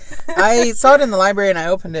I saw it in the library and I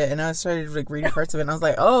opened it and I started like reading parts of it and I was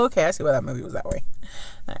like, oh, okay, I see why that movie was that way.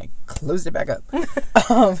 And I closed it back up.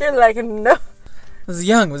 You're like, no. I was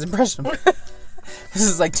young, it was impressionable. This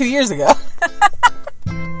is like 2 years ago.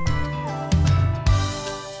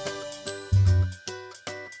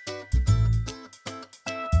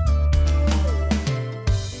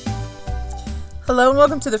 Hello and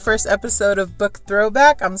welcome to the first episode of Book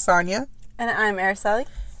Throwback. I'm Sonia. And I'm Araceli.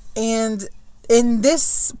 And in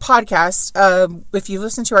this podcast, if you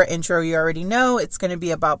listen to our intro, you already know it's going to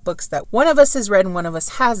be about books that one of us has read and one of us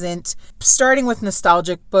hasn't, starting with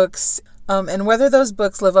nostalgic books, and whether those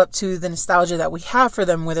books live up to the nostalgia that we have for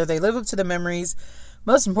them, whether they live up to the memories,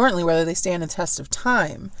 most importantly, whether they stand the test of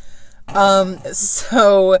time.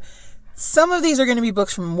 So some of these are going to be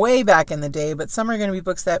books from way back in the day, but some are going to be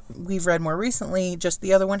books that we've read more recently, just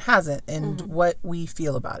the other one hasn't, and what we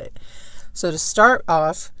feel about it. So to start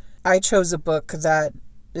off, I chose a book that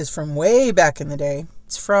is from way back in the day.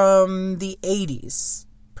 It's from the 80s.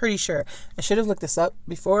 Pretty sure. I should have looked this up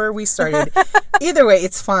before we started. Either way,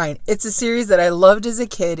 it's fine. It's a series that I loved as a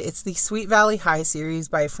kid. It's the Sweet Valley High series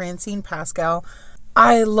by Francine Pascal.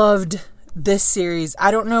 I loved this series.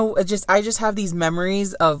 I don't know, I just have these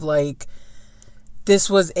memories of like, this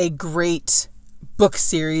was a great book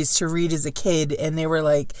series to read as a kid, and they were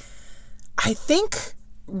like, I think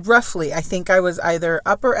I was either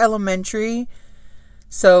upper elementary,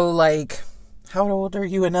 so like, how old are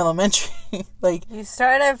you in elementary? Like, you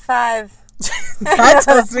start at 5. That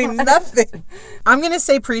tells me nothing. I'm gonna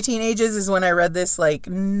say preteen ages is when I read this, like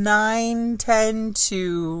 9, 10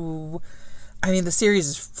 to, I mean, the series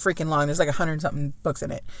is freaking long. There's like 100-something books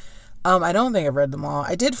in it. I don't think I've read them all.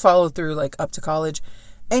 I did follow through like up to college.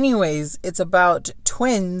 Anyways, it's about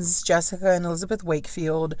twins, Jessica and Elizabeth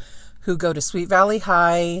Wakefield, who go to Sweet Valley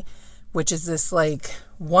High, which is this like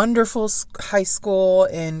wonderful high school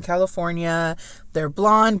in California. They're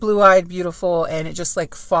blonde, blue-eyed, beautiful, and it just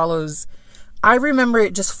like follows. I remember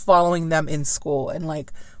it just following them in school and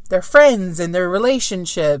like their friends and their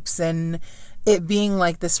relationships, and it being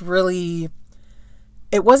like this really,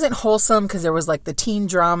 it wasn't wholesome because there was like the teen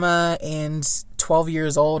drama and 12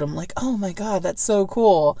 years old. I'm like, oh my God, that's so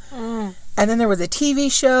cool. And then there was a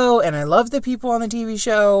TV show and I loved the people on the TV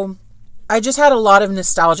show. I just had a lot of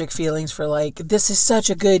nostalgic feelings for like, this is such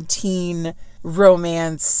a good teen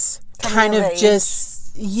romance coming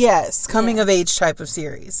of age type of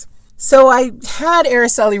series. So I had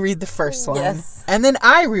Araceli read the first one. Yes. And then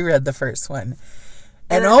I reread the first one.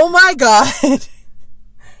 And oh my God.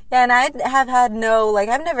 Yeah, and I have had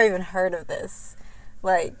I've never even heard of this,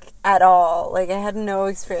 like, at all. Like, I had no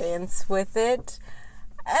experience with it.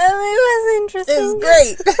 And it was interesting. It was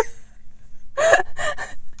great.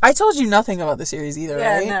 I told you nothing about the series either,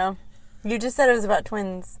 right? Yeah, no. You just said it was about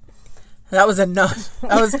twins. That was enough.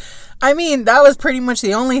 That was pretty much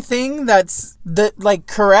the only thing that's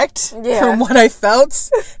correct from what I felt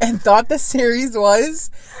and thought the series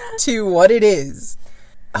was to what it is.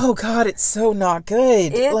 Oh God, it's so not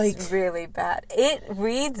good. It's really bad. It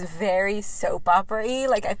reads very soap opera-y.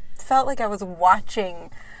 Like, I felt like I was watching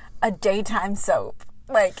a daytime soap.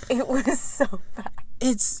 Like, it was so bad.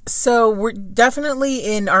 We're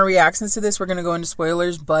definitely, in our reactions to this, we're going to go into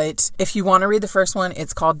spoilers, but if you want to read the first one,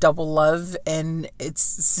 it's called Double Love, and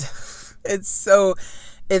it's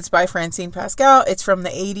by Francine Pascal. It's from the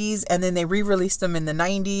 80s, and then they re-released them in the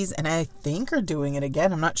 90s, and I think are doing it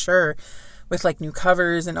again. I'm not sure, with like new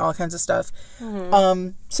covers and all kinds of stuff.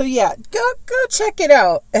 So yeah, go check it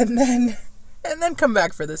out, and then come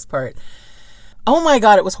back for this part. Oh my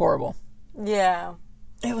God, it was horrible. Yeah.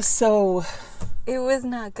 It was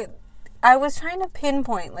not good. I was trying to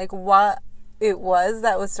pinpoint like what it was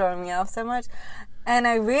that was throwing me off so much, and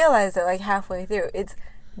I realized that like halfway through,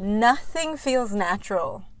 nothing feels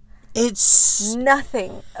natural. It's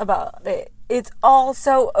nothing about it. It's all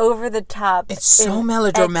so over the top. It's so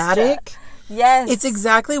melodramatic. Extra. Yes. It's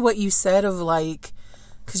exactly what you said of like,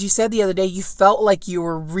 because you said the other day you felt like you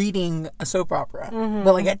were reading a soap opera,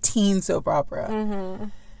 but like a teen soap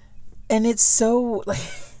opera. And it's so like,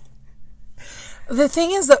 the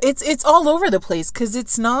thing is though, it's all over the place because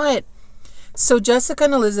it's not, so Jessica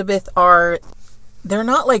and Elizabeth they're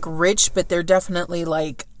not like rich, but they're definitely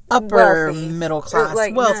like upper wealthy. Middle class,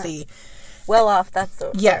 like, wealthy. Well off, that's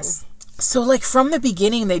the yes. So like from the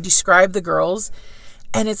beginning they describe the girls,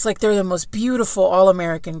 and it's like they're the most beautiful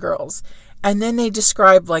all-American girls. And then they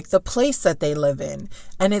describe like the place that they live in,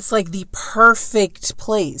 and it's like the perfect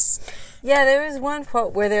place. Yeah, there was one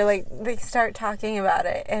quote where they start talking about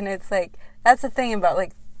it, and it's like, that's the thing about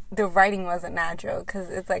like the writing wasn't natural, because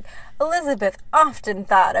it's like, Elizabeth often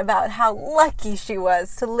thought about how lucky she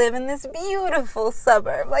was to live in this beautiful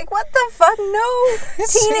suburb. Like, what the fuck? No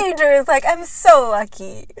teenager is like, I'm so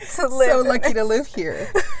lucky to live. So lucky to live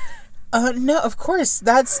here. No, of course.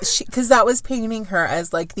 That's because that was painting her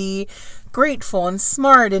as like the grateful and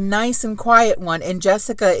smart and nice and quiet one, and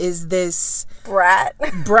Jessica is this brat,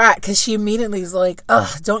 because she immediately is like,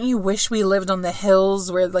 ugh, don't you wish we lived on the hills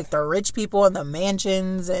where like the rich people and the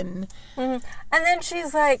mansions and and then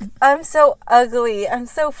she's like, I'm so ugly, I'm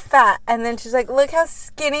so fat, and then she's like, look how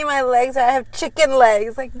skinny my legs are, I have chicken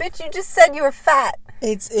legs. Like, bitch, you just said you were fat.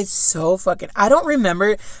 It's so fucking, I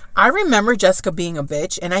remember Jessica being a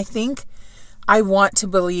bitch, and I want to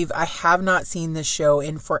believe, I have not seen this show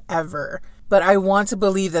in forever, but I want to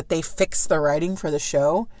believe that they fixed the writing for the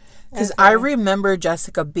show. Because I remember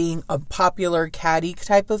Jessica being a popular catty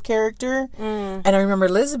type of character. And I remember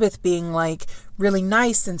Elizabeth being like really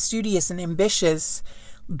nice and studious and ambitious,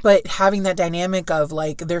 but having that dynamic of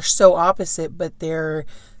like, they're so opposite, but they're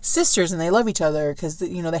sisters and they love each other because,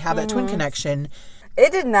 you know, they have that twin connection.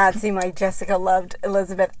 It did not seem like Jessica loved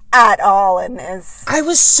Elizabeth at all in this. I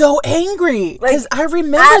was so angry because I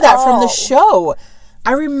remember that from the show.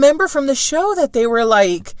 I remember from the show that they were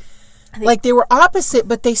like they were opposite,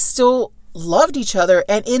 but they still loved each other.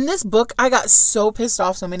 And in this book, I got so pissed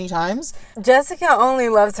off so many times. Jessica only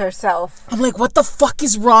loves herself. I'm like, what the fuck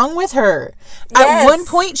is wrong with her? Yes. At one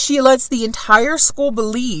point, she lets the entire school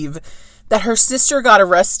believe that her sister got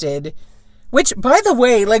arrested. Which, by the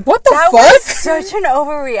way, like, what the fuck? That was such an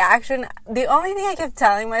overreaction. The only thing I kept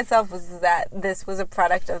telling myself was that this was a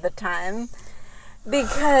product of the time.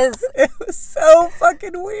 Because it was so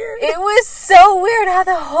fucking weird. It was so weird how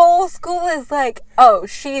the whole school is like, oh,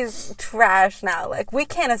 she's trash now. Like, we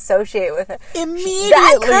can't associate with her. Immediately.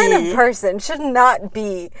 That kind of person should not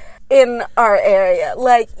be in our area.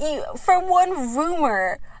 Like, for one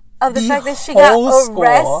rumor of the fact that she got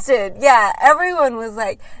arrested. School. Yeah, everyone was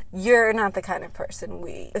like, you're not the kind of person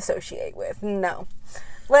we associate with. No.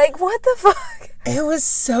 Like, what the fuck? It was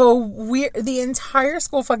so weird. The entire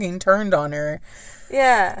school fucking turned on her.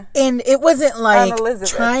 Yeah. And it wasn't like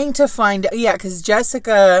trying to find... Yeah, because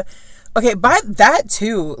Jessica... Okay, by that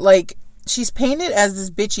too, like, she's painted as this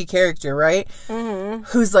bitchy character, right? Mm-hmm.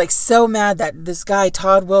 Who's like so mad that this guy,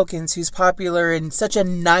 Todd Wilkins, who's popular and such a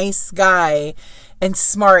nice guy and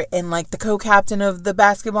smart and like the co-captain of the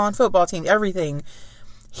basketball and football team, everything,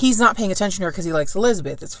 he's not paying attention to her because he likes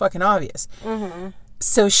Elizabeth. It's fucking obvious. Mm-hmm.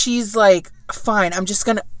 So she's like, fine, I'm just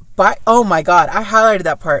gonna buy... Oh my God, I highlighted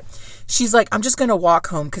that part. She's like, I'm just gonna walk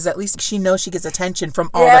home because at least she knows she gets attention from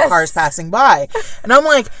all the cars passing by. And I'm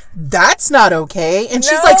like, that's not okay. And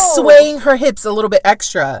she's like swaying her hips a little bit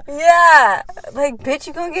extra. Yeah. Like, bitch,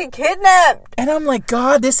 you gonna get kidnapped. And I'm like,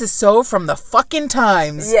 God, this is so from the fucking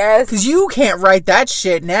times. Yes. Because you can't write that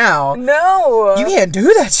shit now. No. You can't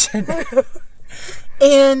do that shit now.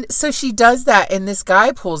 And so she does that, and this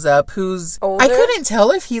guy pulls up who's... Older? I couldn't tell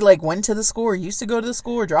if he, like, went to the school or used to go to the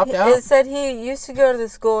school or dropped out. It said he used to go to the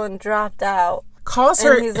school and dropped out. Calls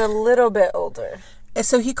her... And he's a little bit older. And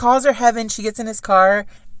so he calls her Heaven, she gets in his car,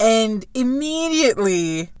 and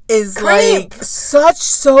immediately is, like,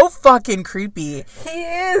 so fucking creepy. He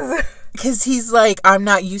is. Because he's like, I'm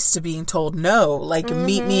not used to being told no. Like,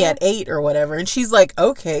 meet me at 8 or whatever. And she's like,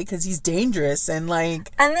 okay, because he's dangerous, and, like...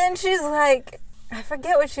 And then she's like... I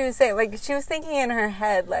forget what she was saying. Like, she was thinking in her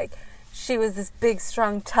head, like, she was this big,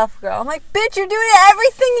 strong, tough girl. I'm like, bitch, you're doing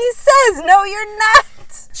everything he says. No, you're not.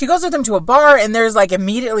 She goes with him to a bar, and there's, like,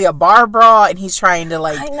 immediately a bar brawl, and he's trying to,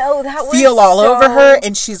 like, I know, that feel all over her.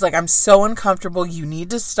 And she's like, I'm so uncomfortable. You need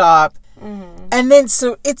to stop. Mm-hmm. And then,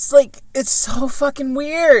 so, it's, like, it's so fucking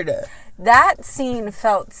weird. That scene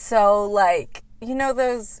felt so, like, you know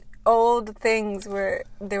those... old things where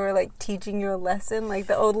they were like teaching you a lesson, like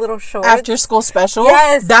the old little shorts, after school special.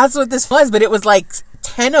 Yes, that's what this was, but it was like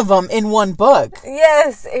 10 of them in one book.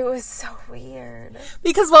 Yes, it was so weird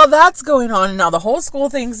because while that's going on, and now the whole school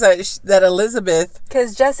thinks that Elizabeth,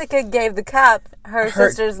 because Jessica gave the cop her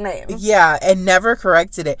sister's name, yeah, and never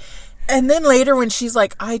corrected it. And then later when she's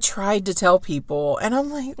like, I tried to tell people, and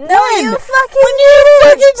I'm like, no, you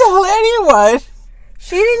fucking tell anyone.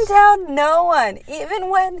 She didn't tell no one, even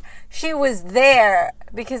when she was there,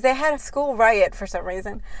 because they had a school riot for some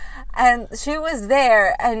reason. And she was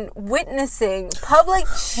there and witnessing public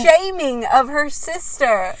shaming of her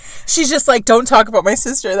sister. She's just like, don't talk about my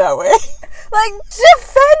sister that way. Like,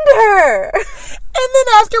 defend her! And then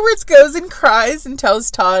afterwards goes and cries and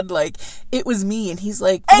tells Todd, like, it was me. And he's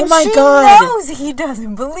like, oh and my she God. knows he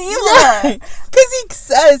doesn't believe her. Because he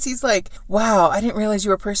says, he's like, wow, I didn't realize you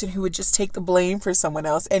were a person who would just take the blame for someone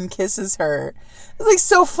else, and kisses her. It's like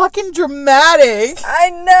so fucking dramatic. I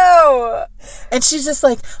know. And she's just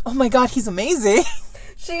like, oh my God, he's amazing.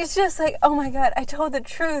 She's just like, oh my God, I told the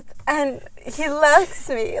truth and he loves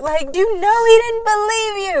me. Like, you know he didn't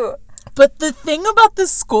believe you. But the thing about the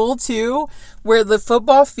school, too, where the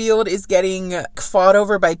football field is getting fought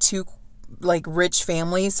over by two, like, rich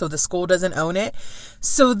families, so the school doesn't own it.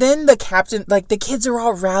 So then the captain, like, the kids are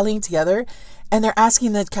all rallying together, and they're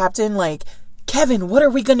asking the captain, like, Kevin, what are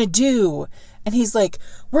we going to do? And he's like,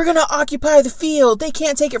 we're going to occupy the field. They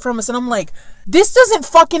can't take it from us. And I'm like, this doesn't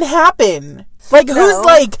fucking happen. Like, no. Who's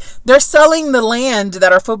like, they're selling the land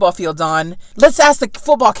that our football field's on. Let's ask the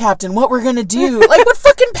football captain what we're going to do. Like, what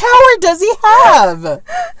fucking power does he have?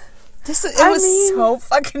 It was so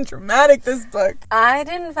fucking dramatic, this book. I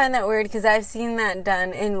didn't find that weird because I've seen that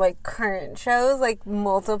done in, like, current shows, like,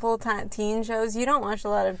 multiple teen shows. You don't watch a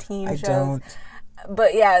lot of teen shows. I don't.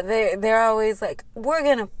 But yeah, they're always like, we're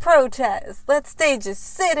gonna protest. Let's stage a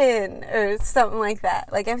sit-in or something like that.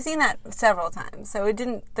 Like, I've seen that several times, so it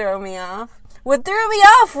didn't throw me off. What threw me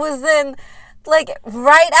off was then, like,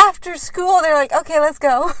 right after school, they're like, okay, let's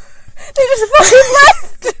go. They just fucking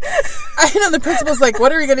left. I know, the principal's like,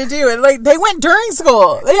 what are we gonna do? And, like, they went during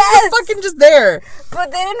school. They were fucking just there.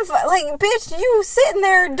 But they didn't, like, bitch, you sitting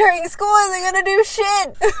there during school isn't gonna do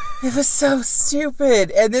shit. It was so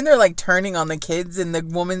stupid. And then they're, like, turning on the kids, and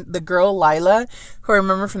the girl, Lila, who I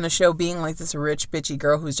remember from the show being, like, this rich, bitchy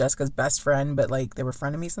girl who's Jessica's best friend, but, like, they were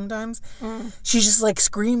frenemies sometimes. She just, like,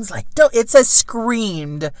 screams, like, it says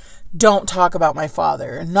screamed, don't talk about my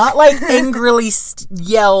father. Not, like, angrily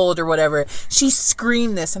yelled or whatever. She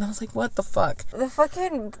screamed this, and I was like, what the fuck? The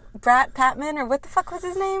fucking Brat Patman, or what the fuck was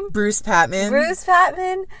his name? Bruce Patman. Bruce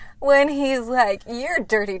Patman, when he's like, you're a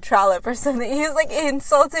dirty trollop or something. He's, like,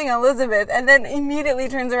 insulting Elizabeth, and then immediately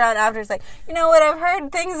turns around after. It's like, you know what, I've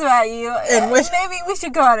heard things about you, and maybe we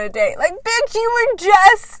should go on a date. Like, bitch, you were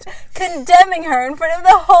just condemning her in front of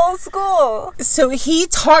the whole school. So he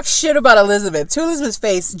talks shit about Elizabeth to Elizabeth's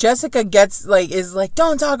face. Jessica is like,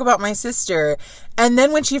 don't talk about my sister. And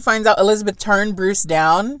then when she finds out Elizabeth turned Bruce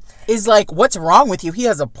down, is like, what's wrong with you? He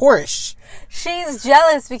has a Porsche. She's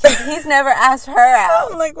jealous because he's never asked her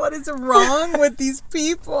out. I'm like, what is wrong with these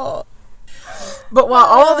people? But while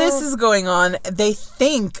all this is going on, they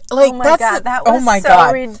think, like, that was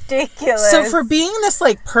so ridiculous. So for being this,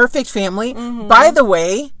 like, perfect family, by the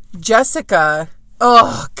way, Jessica,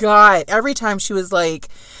 oh God, every time she was like,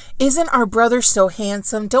 isn't our brother so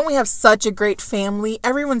handsome? Don't we have such a great family?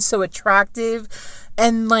 Everyone's so attractive.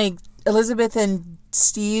 And, like, Elizabeth and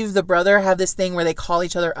Steve, the brother, have this thing where they call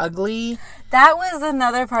each other ugly. That was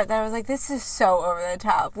another part that I was like, this is so over the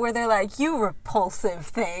top. Where they're like, you repulsive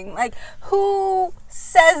thing. Like, who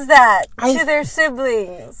says that to their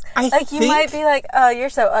siblings? You might be like, oh, you're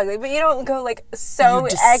so ugly. But you don't go, like, so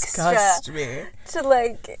extra me. To,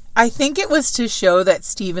 like... I think it was to show that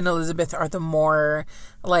Steve and Elizabeth are the more,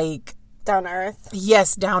 like... down to earth.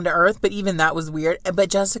 Yes, down to earth. But even that was weird. But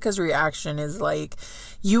Jessica's reaction is like...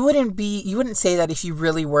 You wouldn't say that if you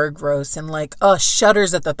really were gross and like,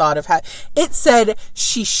 shudders at the thought of it said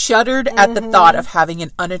she shuddered at the thought of having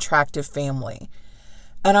an unattractive family.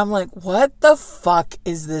 And I'm like, what the fuck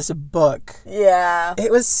is this book? Yeah.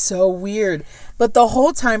 It was so weird. But the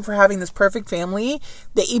whole time for having this perfect family,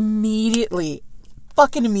 they immediately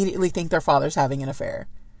think their father's having an affair.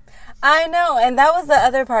 I know, and that was the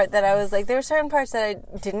other part that I was like, there were certain parts that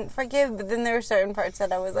I didn't forgive, but then there were certain parts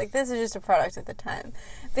that I was like, this is just a product of the time.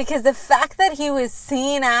 Because the fact that he was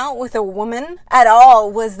seen out with a woman at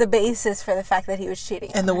all was the basis for the fact that he was cheating.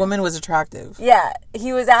 And the woman was attractive. Yeah,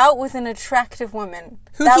 he was out with an attractive woman.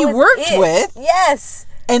 Who he worked with. Yes.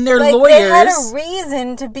 And their lawyers. They had a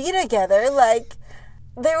reason to be together. Like,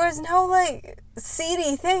 there was no, like,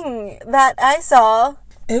 seedy thing that I saw.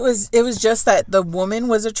 It was just that the woman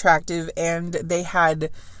was attractive and they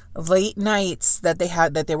had late nights that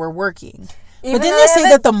they were working. But then they say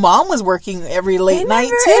that the mom was working every late night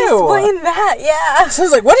too. Explain that, yeah. So I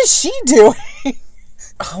was like, what is she doing?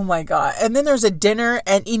 Oh my God. And then there's a dinner,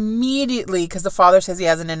 and immediately, because the father says he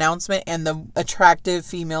has an announcement and the attractive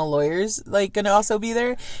female lawyers like gonna also be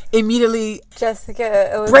there, immedially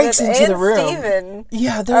Jessica Elizabeth breaks into the room. Steven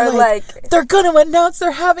yeah, they're like, they're gonna announce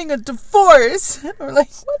they're having a divorce. We're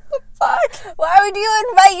like, what the fuck? Why would you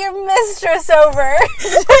invite your mistress over?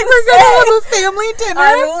 We're gonna have a family dinner.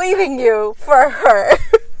 I'm leaving you for her.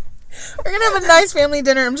 We're gonna going to have a nice family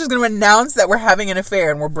dinner. I'm just going to announce that we're having an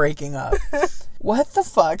affair and we're breaking up. What the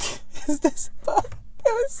fuck is this book?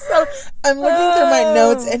 I'm looking through my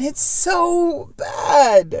notes and it's so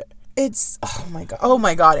bad. It's, oh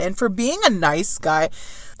my God. And for being a nice guy,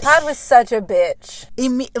 Todd was such a bitch.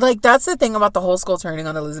 Like, that's the thing about the whole school turning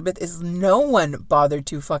on Elizabeth is no one bothered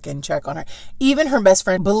to fucking check on her. Even her best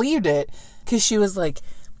friend believed it because she was like,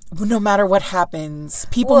 no matter what happens,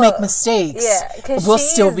 people make mistakes. Yeah, we'll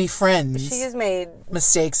still be friends. She's made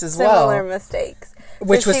mistakes as well. Similar mistakes.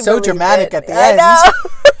 Which was so dramatic at the end. I know.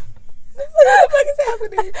 What the fuck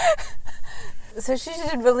is happening? So she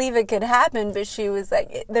didn't believe it could happen, but she was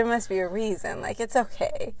like, there must be a reason. Like, it's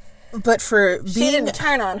okay. But she didn't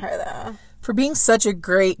turn on her, though. For being such a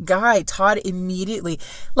great guy, Todd immediately,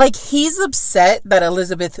 like, he's upset that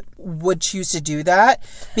Elizabeth would choose to do that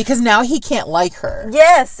because now he can't like her.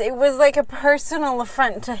 Yes, it was like a personal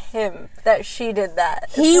affront to him that she did that.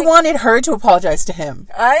 He wanted her to apologize to him.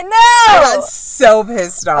 I know! I got so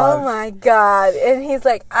pissed off. Oh my God. And he's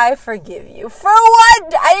like, I forgive you. For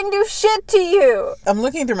what? I didn't do shit to you. I'm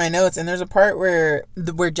looking through my notes and there's a part where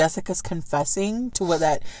Jessica's confessing to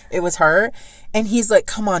that it was her. And he's like,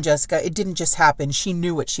 come on, Jessica, it didn't just happen. She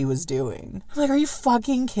knew what she was doing. I'm like, are you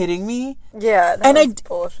fucking kidding me? Yeah, that was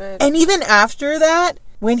bullshit. And even after that,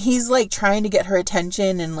 when he's like trying to get her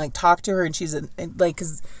attention and like talk to her and she's like,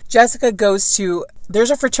 because Jessica goes to,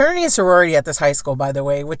 there's a fraternity and sorority at this high school, by the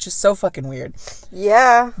way, which is so fucking weird.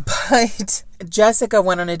 Yeah. But Jessica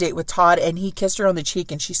went on a date with Todd and he kissed her on the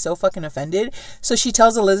cheek and she's so fucking offended. So she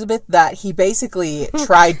tells Elizabeth that he basically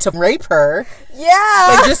tried to rape her.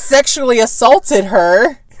 Yeah. And just sexually assaulted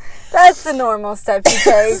her. That's the normal step you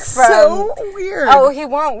take from... So weird. Oh, he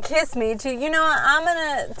won't kiss me to, you know what, I'm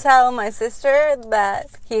going to tell my sister that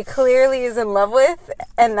he clearly is in love with,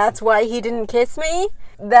 and that's why he didn't kiss me,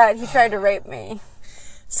 that he tried to rape me.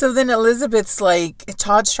 So then Elizabeth's like,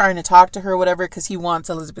 Todd's trying to talk to her or whatever because he wants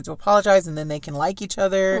Elizabeth to apologize and then they can like each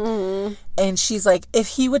other. Mm-hmm. And she's like, if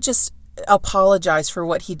he would just apologize for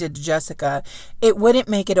what he did to Jessica, it wouldn't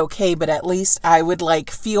make it okay, but at least I would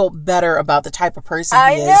like feel better about the type of person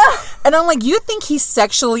he is. And I'm like, you think he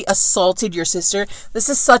sexually assaulted your sister? This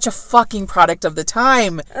is such a fucking product of the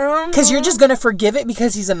time. Because you're just going to forgive it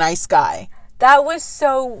because he's a nice guy. That was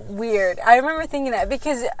so weird. I remember thinking that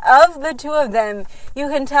because of the two of them, you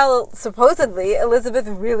can tell supposedly Elizabeth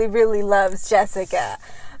really, really loves Jessica.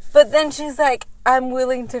 But then she's like, I'm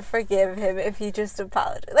willing to forgive him if he just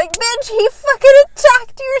apologized. Like, bitch, he fucking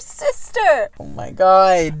attacked your sister. Oh my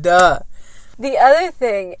God. The other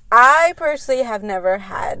thing, I personally have never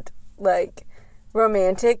had, like,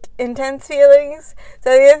 romantic intense feelings. So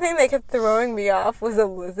the other thing that kept throwing me off was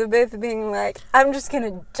Elizabeth being like, I'm just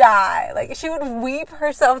gonna die. Like, she would weep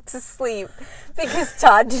herself to sleep because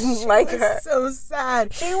Todd didn't like her. So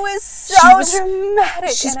sad. She was so dramatic.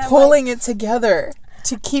 She's pulling it together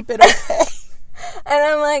to keep it okay. And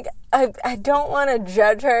I'm like, I don't want to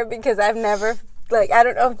judge her because I've never, like, I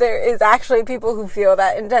don't know if there is actually people who feel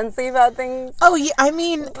that intensely about things. Oh, yeah, I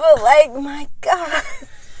mean. But, like, my God.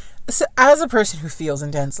 So, as a person who feels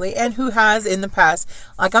intensely and who has in the past,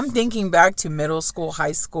 like, I'm thinking back to middle school,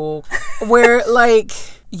 high school, where, like,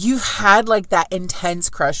 you've had, like, that intense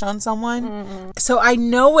crush on someone. Mm-hmm. So I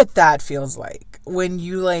know what that feels like when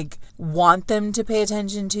you, like, want them to pay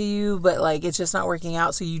attention to you, but, like, it's just not working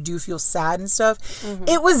out, so you do feel sad and stuff. Mm-hmm.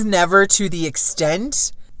 It was never to the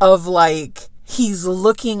extent of, like, he's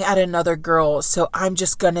looking at another girl, so I'm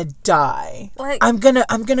just gonna die. Like, I'm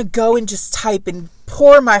gonna go and just type and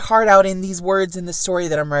pour my heart out in these words in the story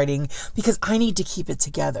that I'm writing because I need to keep it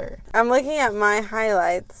together. I'm looking at my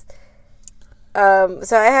highlights. So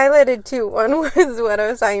I highlighted two. One was what I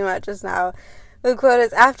was talking about just now. The quote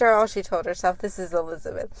is, after all, she told herself, this is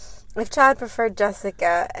Elizabeth, if Todd preferred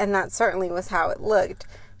Jessica, and that certainly was how it looked,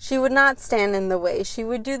 she would not stand in the way. She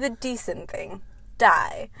would do the decent thing.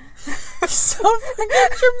 Die. So fucking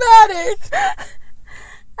dramatic.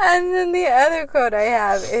 And then the other quote I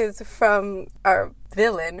have is from our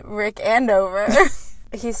villain, Rick Andover.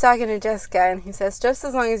 He's talking to Jessica and he says, just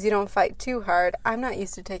as long as you don't fight too hard, I'm not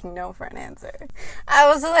used to taking no for an answer. I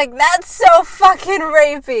was like, that's so fucking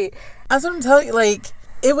rapey. That's what I'm telling you. Like,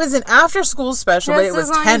 it was an after school special, but it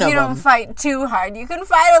was 10 of them. Just as long as you don't fight too hard. You can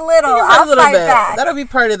fight a little. I'll fight back. That'll be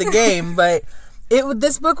part of the game, but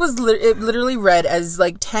this book was literally read as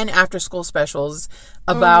like 10 after school specials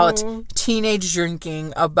about teenage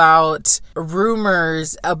drinking, about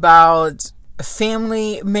rumors, about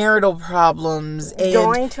family marital problems and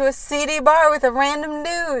going to a seedy bar with a random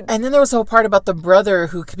dude. And then there was a whole part about the brother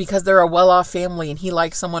who, because they're a well-off family and he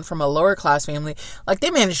likes someone from a lower class family, like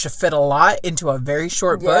they managed to fit a lot into a very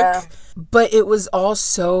short book, but it was all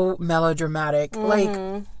so melodramatic.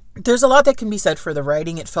 Like there's a lot that can be said for the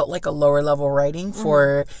writing. It felt like a lower level writing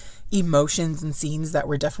for emotions and scenes that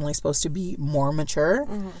were definitely supposed to be more mature,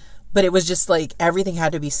 but it was just like everything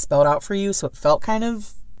had to be spelled out for you, so it felt kind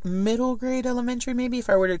of middle grade elementary, maybe, if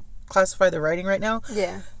I were to classify the writing right now.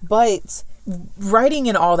 Yeah. But writing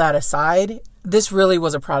and all that aside, this really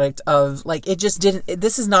was a product of, like, it just didn't,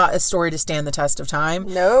 this is not a story to stand the test of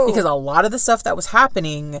time. No. Because a lot of the stuff that was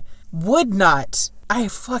happening would not, I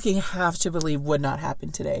fucking have to believe, would not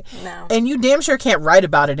happen today. No. And you damn sure can't write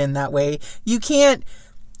about it in that way. You can't,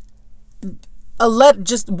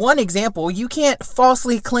 just one example, you can't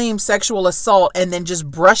falsely claim sexual assault and then just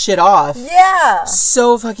brush it off. Yeah.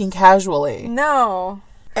 So fucking casually. No.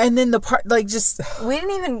 And then the part, like, just... We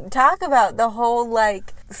didn't even talk about the whole,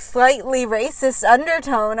 like, slightly racist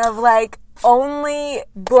undertone of, like, only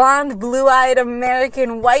blonde, blue-eyed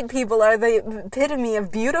American white people are the epitome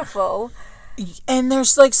of beautiful. And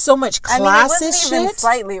there's, like, so much classist shit. I mean, it wasn't even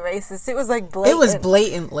slightly racist. It was, like, blatant. It was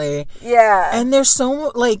blatantly. Yeah. And there's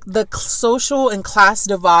so, like, the social and class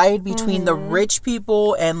divide between the rich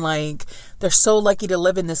people and, like, they're so lucky to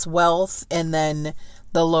live in this wealth, and then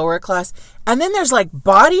the lower class. And then there's, like,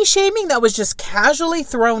 body shaming that was just casually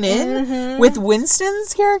thrown in with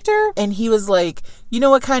Winston's character. And he was like, you know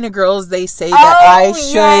what kind of girls they say that I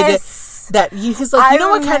should... Yes. That he's like, you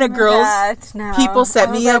know what kind of girls people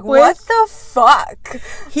set me up with? What the fuck?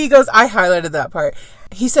 He goes, I highlighted that part.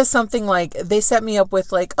 He says something like, they set me up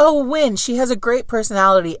with, like, oh, Wynn, she has a great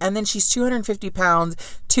personality, and then she's 250 pounds,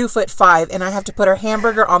 2'5", and I have to put her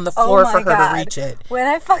hamburger on the floor for her to reach it. When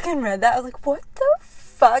I fucking read that, I was like, what the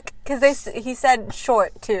fuck? Because he said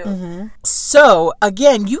short, too. So,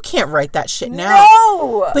 again, you can't write that shit now.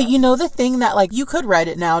 No! But you know the thing that, like, you could write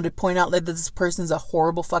it now to point out that this person's a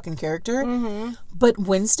horrible fucking character. But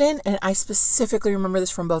Winston, and I specifically remember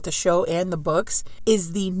this from both the show and the books,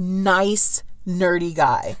 is the nice, nerdy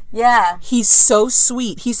guy. Yeah. He's so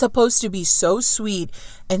sweet. He's supposed to be so sweet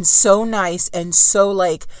and so nice and so,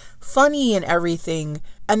 like, funny and everything,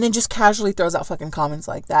 and then just casually throws out fucking comments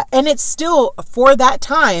like that. And it's still, for that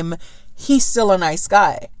time, he's still a nice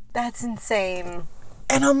guy. That's insane.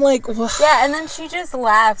 And I'm like, well... Yeah, and then she just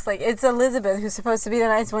laughs. Like, it's Elizabeth, who's supposed to be the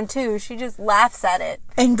nice one, too. She just laughs at it.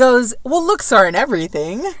 And goes, well, looks aren't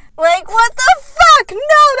everything. Like, what the fuck? No,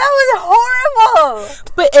 that was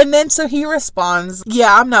horrible. But, and then so he responds,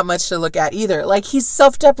 yeah, I'm not much to look at either. Like, he's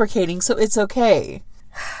self-deprecating, so it's okay.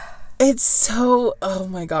 It's so, oh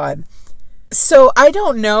my God. So I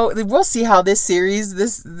don't know. We'll see how this series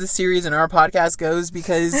in our podcast goes,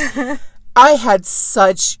 because I had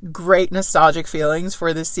such great nostalgic feelings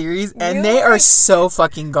for this series, and they are so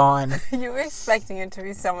fucking gone. You were expecting it to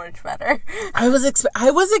be so much better. I was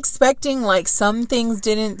expecting, like, some things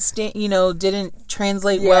didn't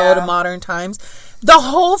translate well to modern times. The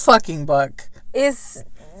whole fucking book is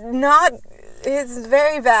not. It's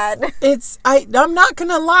very bad. I'm not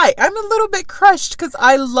gonna lie. I'm a little bit crushed because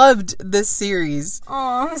I loved this series.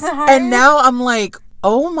 Oh, I'm sorry. And now I'm like,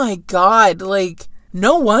 oh my God, like,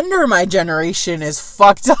 no wonder my generation is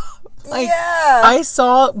fucked up. Like, yeah. I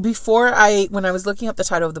saw when I was looking up the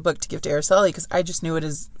title of the book to give to Araceli, because I just knew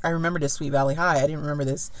I remembered it as Sweet Valley High. I didn't remember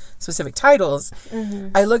this specific titles.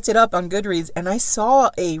 I looked it up on Goodreads, and I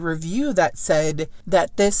saw a review that said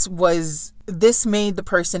that this made the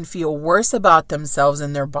person feel worse about themselves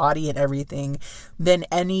and their body and everything than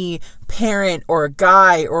any parent or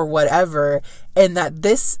guy or whatever, and that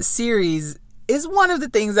this series is one of the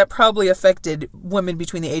things that probably affected women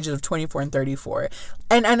between the ages of 24 and 34.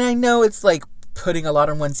 And I know it's like putting a lot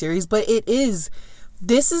on one series, but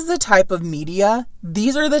this is the type of media,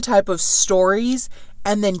 these are the type of stories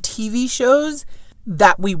and then TV shows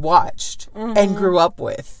that we watched and grew up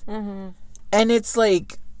with. And it's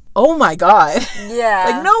like, oh my God.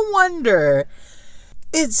 Yeah. Like, no wonder.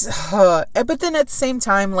 It's, but then at the same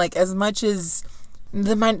time, like, as much as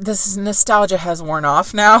this nostalgia has worn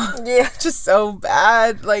off now. Yeah. Just so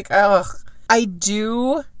bad. Like, ugh. I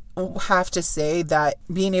do have to say that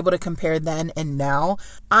being able to compare then and now,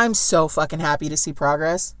 I'm so fucking happy to see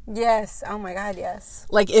progress. Yes. Oh my God, yes.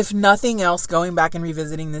 Like, if nothing else, going back and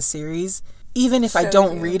revisiting this series, even if I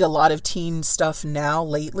don't read a lot of teen stuff now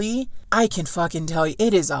lately, I can fucking tell you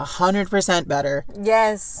it is 100% better.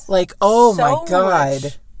 Yes. Like, oh my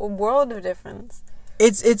God. A world of difference.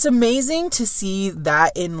 It's amazing to see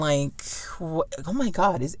that in like, oh my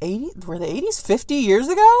God, were the 80s 50 years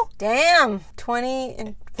ago? Damn, 20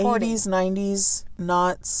 and 40. 80s, 90s,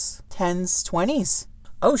 knots, 10s, 20s.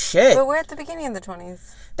 Oh shit. But we're at the beginning of the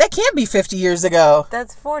 20s. That can't be 50 years ago.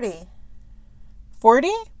 That's 40.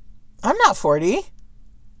 40? I'm not 40. I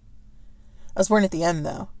was born at the end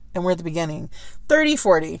though, and we're at the beginning. 30,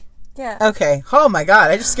 40. Yeah. Okay. Oh my God,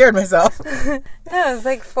 I just scared myself. No, it's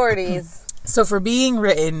like 40s. So for being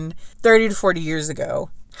written 30 to 40 years ago,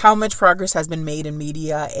 how much progress has been made in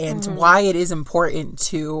media and why it is important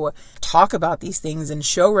to talk about these things and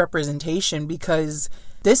show representation, because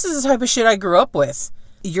this is the type of shit I grew up with.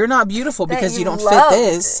 You're not beautiful because you don't fit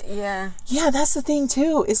this. Yeah. Yeah, that's the thing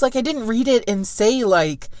too. It's like I didn't read it and say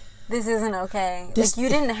like, this isn't okay. Like you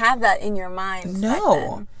didn't have that in your mind.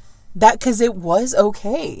 No. That, because it was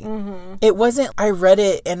okay. It wasn't, I read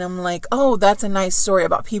it and I'm like, oh, that's a nice story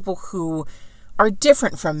about people who are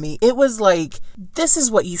different from me. It was like, this is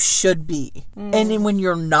what you should be. And then when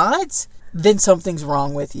you're not, then something's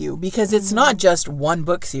wrong with you, because it's not just one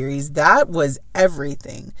book series. That was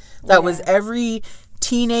everything. That was every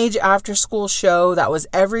teenage after school show. That was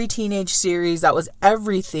every teenage series. That was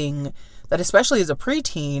everything that, especially as a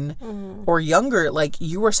preteen or younger, like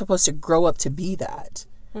you were supposed to grow up to be that.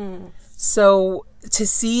 So to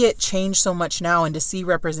see it change so much now, and to see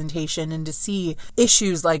representation, and to see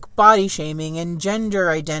issues like body shaming and gender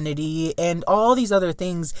identity and all these other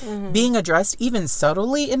things being addressed even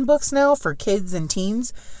subtly in books now for kids and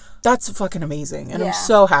teens, that's fucking amazing. And I'm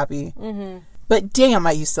so happy. But damn,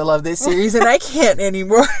 I used to love this series and I can't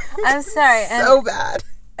anymore. I'm sorry. So bad.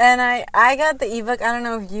 And I got the ebook. I don't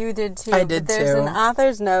know if you did too. I did but there's too. an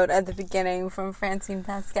author's note at the beginning from Francine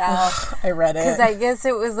Pascal. I read it. Because I guess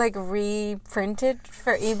it was like reprinted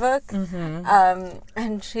for ebook.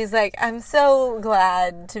 And she's like, I'm so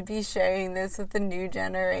glad to be sharing this with the new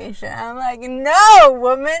generation. I'm like, no,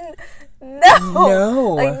 woman.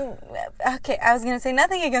 No. Like, okay, I was going to say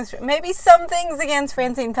nothing against, maybe some things against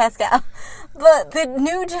Francine Pascal, but the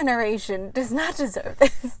new generation does not deserve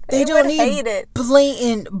this. They don't need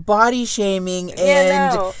blatant body shaming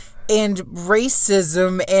and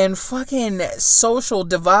racism and fucking social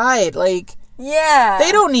divide. Like, yeah,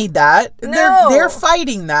 they don't need that. No. They're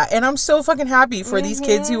fighting that, and I'm so fucking happy for these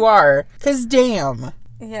kids who are. 'Cause damn.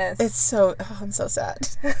 Yes. It's so, I'm so sad.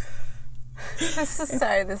 I'm so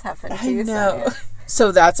sorry this happened to you. I know.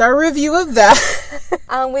 So that's our review of that.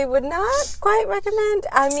 We would not quite recommend.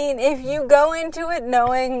 I mean, if you go into it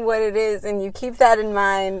knowing what it is and you keep that in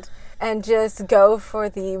mind and just go for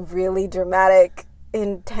the really dramatic,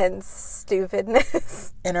 intense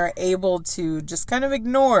stupidness. And are able to just kind of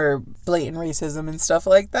ignore blatant racism and stuff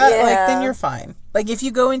like that, like, then you're fine. Like, if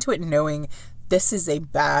you go into it knowing this is a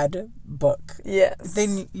bad book,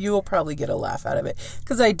 then you will probably get a laugh out of it.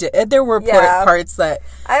 Because I did. There were parts that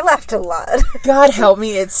I laughed a lot. God help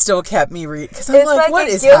me, it still kept me reading. Because I'm like, what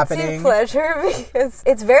is happening? It's pleasure because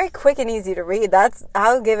it's very quick and easy to read.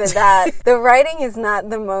 I'll give it that. The writing is not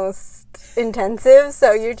the most intensive,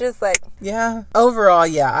 so you're just like, overall,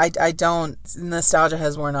 I don't, nostalgia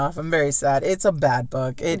has worn off. I'm very sad. It's a bad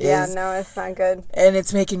book. It is. No, it's not good, and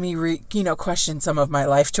it's making me question some of my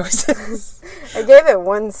life choices. I gave it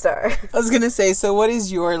 1 star. I was gonna say, so what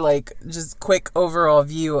is your just quick overall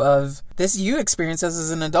view of this you experienced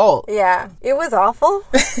as an adult? It was awful.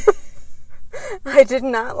 I did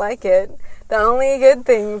not like it. The only good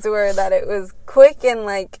things were that it was quick and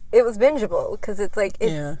it was bingeable, because it's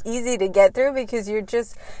easy to get through, because you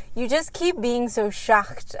just keep being so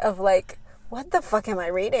shocked of what the fuck am I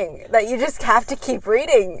reading, that you just have to keep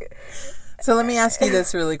reading. So let me ask you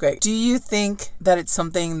this really quick. Do you think that it's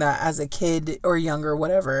something that as a kid or younger,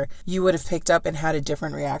 whatever, you would have picked up and had a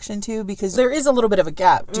different reaction to? Because there is a little bit of a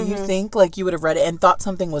gap. Do you think you would have read it and thought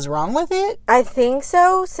something was wrong with it? I think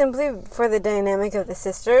so, simply for the dynamic of the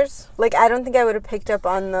sisters. I don't think I would have picked up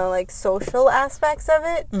on the social aspects of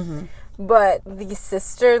it. But the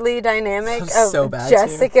sisterly dynamic of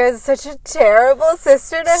Jessica is such a terrible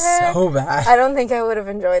sister to her. So bad. I don't think I would have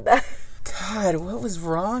enjoyed that. God, what was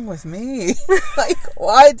wrong with me?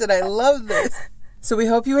 Why did I love this? So we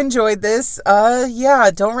hope you enjoyed this.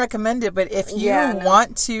 Don't recommend it, but if you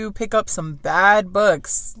want to pick up some bad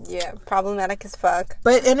books. Yeah, problematic as fuck.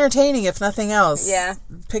 But entertaining, if nothing else. Yeah.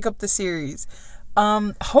 Pick up the series.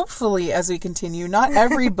 Hopefully, as we continue, not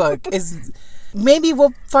every book is maybe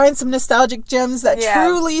we'll find some nostalgic gems that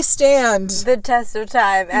truly stand the test of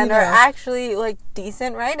time and are actually like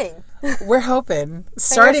decent writing. We're hoping.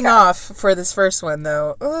 Starting off for this first one,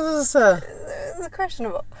 though, it's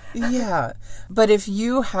questionable. Yeah. But if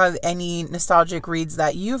you have any nostalgic reads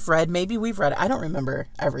that you've read, maybe we've read, I don't remember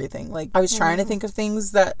everything. Like, I was trying to think of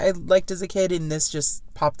things that I liked as a kid, and this just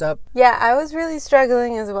popped up. Yeah, I was really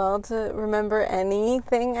struggling as well to remember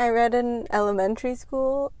anything I read in elementary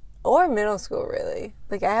school. Or middle school, really.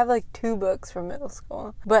 Like, I have, like, 2 books from middle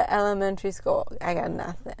school. But elementary school, I got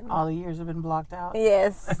nothing. All the years have been blocked out?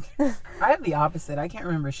 Yes. I have the opposite. I can't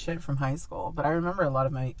remember shit from high school. But I remember a lot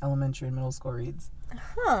of my elementary and middle school reads.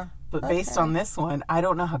 Huh. But based on this one, I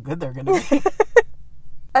don't know how good they're going to be.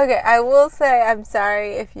 Okay, I will say I'm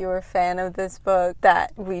sorry if you were a fan of this book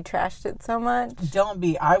that we trashed it so much. Don't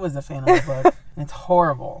be. I was a fan of the book. It's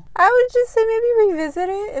horrible. I would just say maybe revisit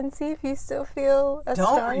it and see if you still feel a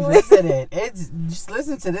strong Don't revisit it. It's just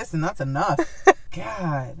listen to this and that's enough.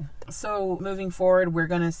 God. So moving forward, we're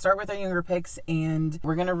going to start with our younger picks and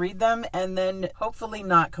we're going to read them and then hopefully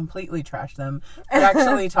not completely trash them, but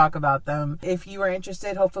actually talk about them. If you are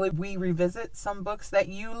interested, hopefully we revisit some books that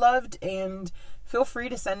you loved, and feel free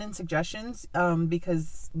to send in suggestions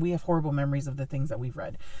because we have horrible memories of the things that we've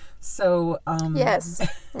read. So, yes,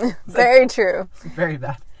 very true. Very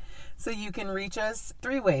bad. So you can reach us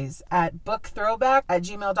 3 ways: at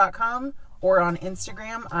bookthrowback@gmail.com or on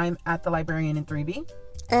Instagram. I'm at the librarian in 3B.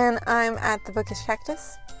 And I'm at the bookish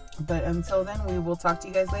cactus. But until then, we will talk to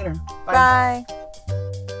you guys later. Bye. Bye.